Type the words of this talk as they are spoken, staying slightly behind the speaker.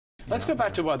Let's go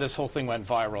back to why this whole thing went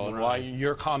viral and why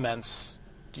your comments.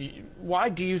 Why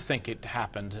do you think it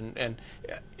happened? And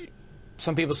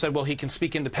some people said, well, he can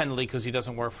speak independently because he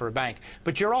doesn't work for a bank.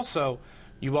 But you also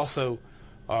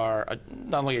are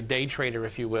not only a day trader,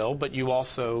 if you will, but you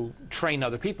also train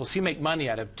other people. So you make money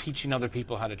out of teaching other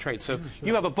people how to trade. So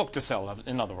you have a book to sell,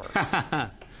 in other words.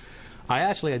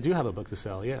 I do have a book to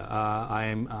sell. Yeah,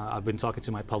 I've been talking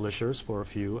to my publishers for a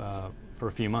few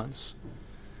months.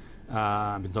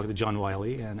 I've been talking to John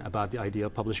Wiley and about the idea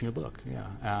of publishing a book.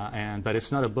 Yeah, but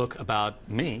it's not a book about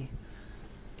me.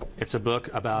 It's a book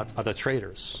about other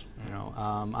traders. You know,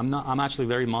 I'm actually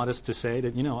very modest to say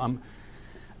that, you know,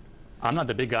 I'm not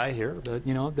the big guy here, but,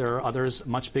 you know, there are others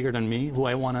much bigger than me who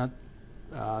I want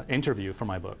to interview for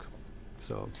my book.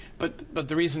 So, but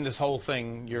the reason this whole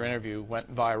thing, your interview,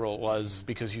 went viral was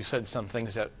because you said some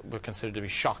things that were considered to be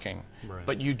shocking. Right.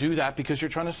 But you do that because you're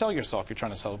trying to sell yourself. You're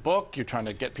trying to sell a book. You're trying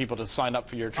to get people to sign up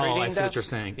for your trading desk. Oh, I see what you're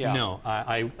saying. Yeah. No,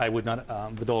 I would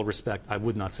not. With all respect, I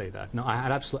would not say that. No,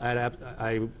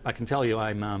 I can tell you,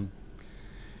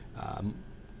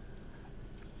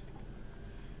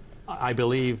 I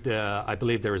believe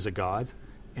there is a God.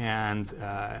 And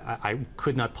I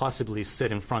could not possibly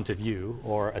sit in front of you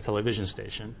or a television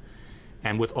station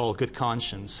and with all good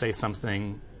conscience say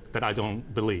something that I don't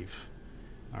believe.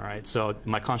 All right? So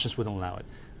my conscience wouldn't allow it.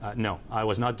 No, I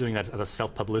was not doing that as a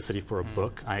self-publicity for a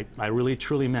book. I really,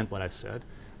 truly meant what I said.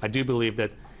 I do believe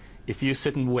that if you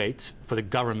sit and wait for the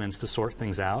governments to sort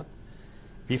things out,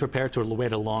 be prepared to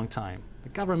wait a long time. The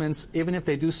governments, even if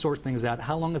they do sort things out,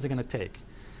 how long is it going to take?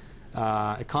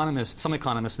 Some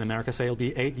economists in America say it'll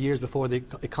be 8 years before the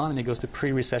economy goes to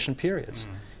pre-recession periods.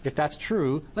 If that's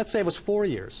true, let's say it was 4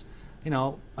 years. You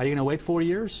know, are you going to wait 4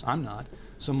 years? I'm not.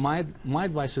 So my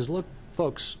advice is, look,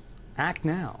 folks, act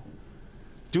now.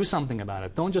 Do something about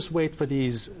it. Don't just wait for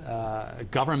these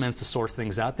governments to sort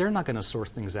things out. They're not going to sort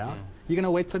things out. You're going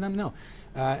to wait for them? No.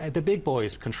 The big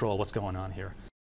boys control what's going on here.